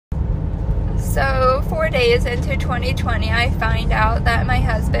4 days into 2020, I find out that my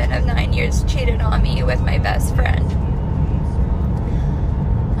husband of 9 years cheated on me with my best friend.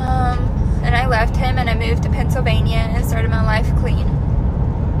 And I left him and I moved to Pennsylvania and started my life clean.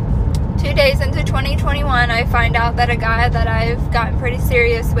 2 days into 2021, I find out that a guy that I've gotten pretty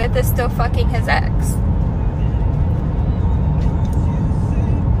serious with is still fucking his ex.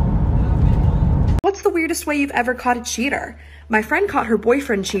 What's the weirdest way you've ever caught a cheater? My friend caught her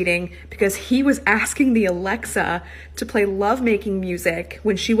boyfriend cheating because he was asking the Alexa to play lovemaking music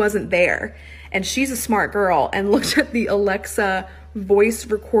when she wasn't there. And she's a smart girl and looked at the Alexa voice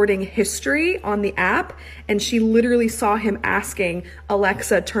recording history on the app, and she literally saw him asking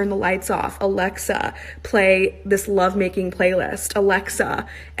Alexa, turn the lights off, Alexa, play this lovemaking playlist, Alexa,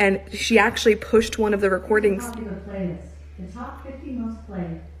 and she actually pushed one of the recordings. The top 50 most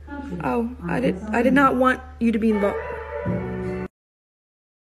played country. Oh, I did not want you to be involved.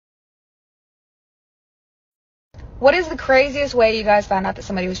 What is the craziest way you guys found out that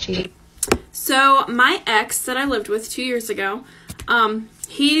somebody was cheating? So my ex that I lived with 2 years ago,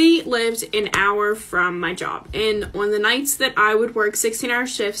 he lived an hour from my job. And on the nights that I would work 16-hour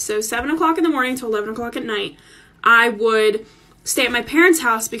shifts, so 7 o'clock in the morning to 11 o'clock at night, I would stay at my parents'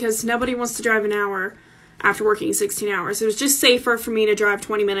 house because nobody wants to drive an hour after working 16 hours. It was just safer for me to drive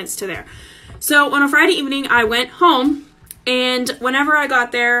 20 minutes to there. So on a Friday evening, I went home, and whenever I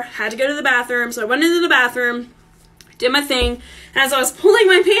got there, had to go to the bathroom. So I went into the bathroom, did my thing, and as I was pulling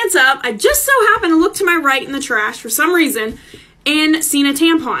my pants up, I just so happened to look to my right in the trash for some reason and seen a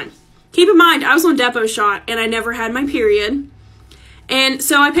tampon. Keep in mind, I was on depot shot and I never had my period. And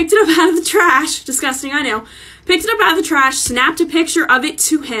so I picked it up out of the trash, disgusting, I know, picked it up out of the trash, snapped a picture of it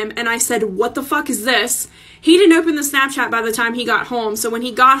to him, and I said, what the fuck is this? He didn't open the Snapchat by the time he got home, so when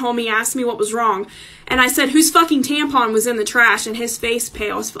he got home, he asked me what was wrong. And I said, whose fucking tampon was in the trash? And his face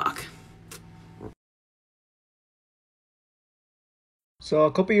pale as fuck. So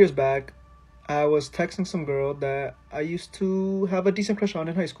a couple years back, I was texting some girl that I used to have a decent crush on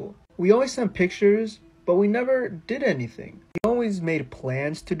in high school. We always sent pictures, but we never did anything. We always made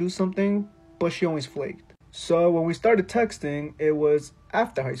plans to do something, but she always flaked. So when we started texting, it was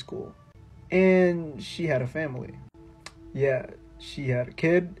after high school. And she had a family. Yeah, she had a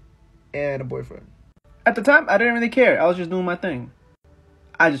kid and a boyfriend. At the time, I didn't really care. I was just doing my thing.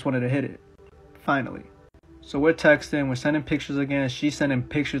 I just wanted to hit it. Finally. So we're texting, we're sending pictures again. She's sending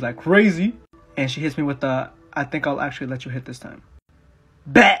pictures like crazy. And she hits me with the, I think I'll actually let you hit this time.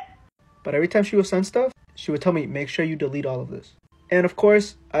 Bet! But every time she would send stuff, she would tell me, make sure you delete all of this. And of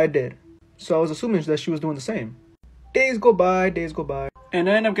course, I did. So I was assuming that she was doing the same. Days go by. And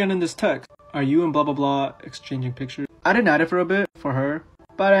I end up getting this text. Are you and blah blah blah exchanging pictures? I denied it for a bit for her,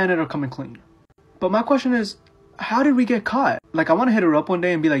 but I ended up coming clean. But my question is, how did we get caught? Like, I want to hit her up one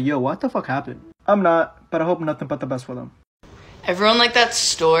day and be like, yo, what the fuck happened? I'm not, but I hope nothing but the best for them. Everyone liked that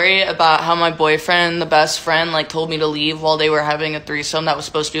story about how my boyfriend and the best friend told me to leave while they were having a threesome that was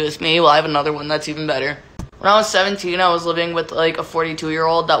supposed to be with me. Well, I have another one that's even better. When I was 17, I was living with a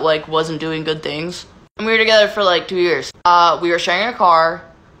 42-year-old that wasn't doing good things. And we were together for 2 years. We were sharing a car.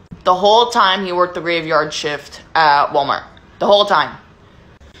 The whole time he worked the graveyard shift at Walmart. The whole time.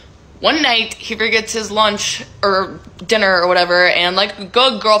 One night, he forgets his lunch or dinner or whatever, and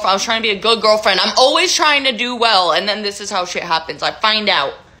good girlfriend, I was trying to be a good girlfriend. I'm always trying to do well, and then this is how shit happens. I find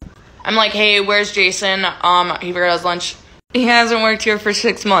out. I'm like, hey, where's Jason? He forgot his lunch. He hasn't worked here for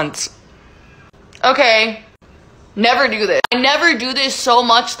 6 months. Okay. Never do this. I never do this so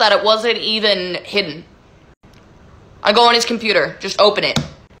much that it wasn't even hidden. I go on his computer. Just open it.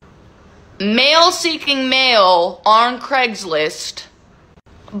 Male seeking male on Craigslist.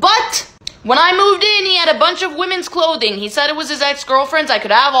 But when I moved in, he had a bunch of women's clothing. He said it was his ex-girlfriend's. I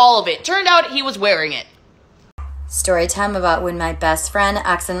could have all of it. Turned out he was wearing it. Story time about when my best friend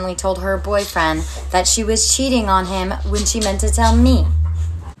accidentally told her boyfriend that she was cheating on him when she meant to tell me.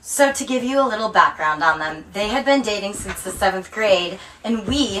 So to give you a little background on them, they had been dating since the 7th grade, and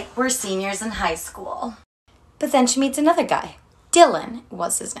we were seniors in high school. But then she meets another guy. Dylan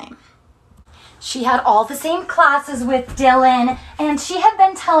was his name. She had all the same classes with Dylan, and she had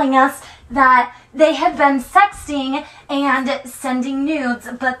been telling us that they had been sexting and sending nudes,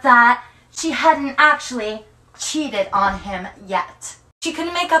 but that she hadn't actually cheated on him yet. She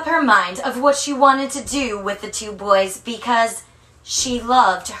couldn't make up her mind of what she wanted to do with the two boys because she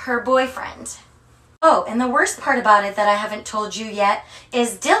loved her boyfriend. Oh, and the worst part about it that I haven't told you yet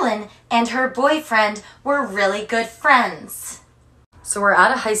is Dylan and her boyfriend were really good friends. So we're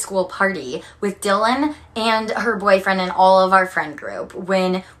at a high school party with Dylan and her boyfriend and all of our friend group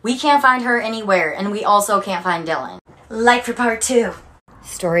when we can't find her anywhere and we also can't find Dylan. Like for part 2.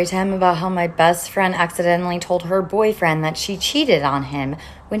 Story time about how my best friend accidentally told her boyfriend that she cheated on him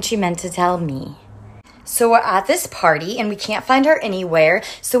when she meant to tell me. So we're at this party and we can't find her anywhere.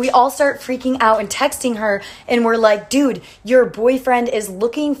 So we all start freaking out and texting her. And we're like, dude, your boyfriend is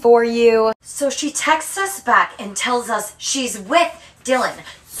looking for you. So she texts us back and tells us she's with Dylan.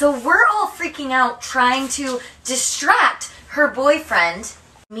 So we're all freaking out trying to distract her boyfriend.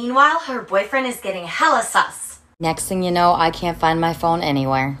 Meanwhile, her boyfriend is getting hella sus. Next thing you know, I can't find my phone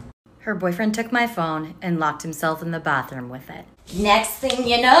anywhere. Her boyfriend took my phone and locked himself in the bathroom with it. Next thing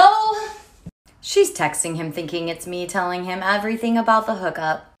you know, she's texting him thinking it's me telling him everything about the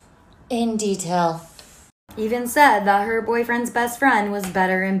hookup. In detail. Even said that her boyfriend's best friend was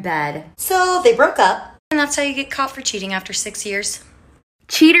better in bed. So they broke up. And that's how you get caught for cheating after 6 years.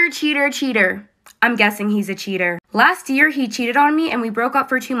 Cheater, cheater, cheater. I'm guessing he's a cheater. Last year, he cheated on me and we broke up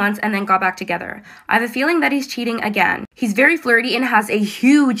for 2 months and then got back together. I have a feeling that he's cheating again. He's very flirty and has a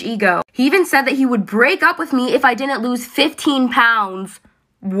huge ego. He even said that he would break up with me if I didn't lose 15 pounds.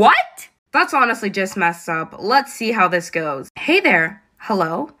 What? That's honestly just messed up. Let's see how this goes. Hey there.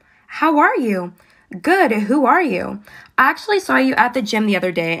 Hello? How are you? Good. Who are you? I actually saw you at the gym the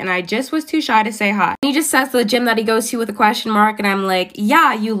other day and I just was too shy to say hi. He just says the gym that he goes to with a question mark and I'm like,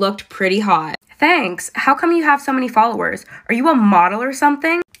 yeah, you looked pretty hot. Thanks. How come you have so many followers? Are you a model or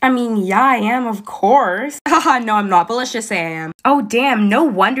something? I mean, yeah, I am, of course. Haha, no, I'm not, but let's just say I am. Oh, damn, no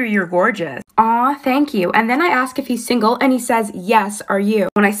wonder you're gorgeous. Aw, thank you. And then I ask if he's single, and he says, yes, are you?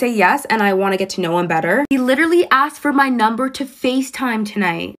 When I say yes, and I want to get to know him better, he literally asked for my number to FaceTime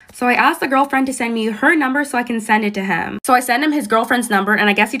tonight. So I asked the girlfriend to send me her number so I can send it to him. So I send him his girlfriend's number,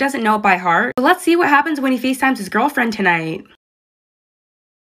 and I guess he doesn't know it by heart. So let's see what happens when he FaceTimes his girlfriend tonight.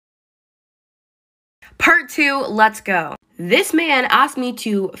 Part 2, let's go. This man asked me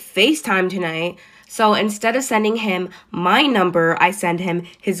to FaceTime tonight, so instead of sending him my number, I send him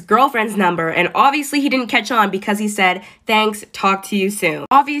his girlfriend's number, and obviously he didn't catch on because he said, thanks, talk to you soon.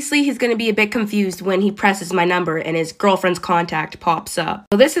 Obviously, he's gonna be a bit confused when he presses my number and his girlfriend's contact pops up.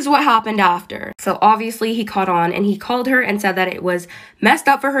 So this is what happened after. So obviously he caught on and he called her and said that it was messed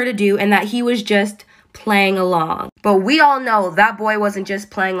up for her to do and that he was just playing along. But we all know that boy wasn't just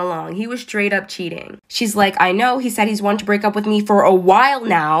playing along. He was straight up cheating. She's like, I know, he said he's wanted to break up with me for a while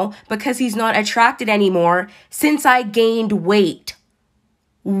now because he's not attracted anymore since I gained weight.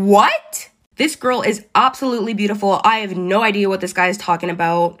 What? This girl is absolutely beautiful. I have no idea what this guy is talking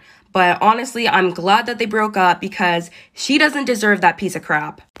about. But honestly, I'm glad that they broke up because she doesn't deserve that piece of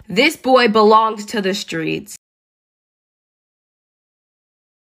crap. This boy belongs to the streets.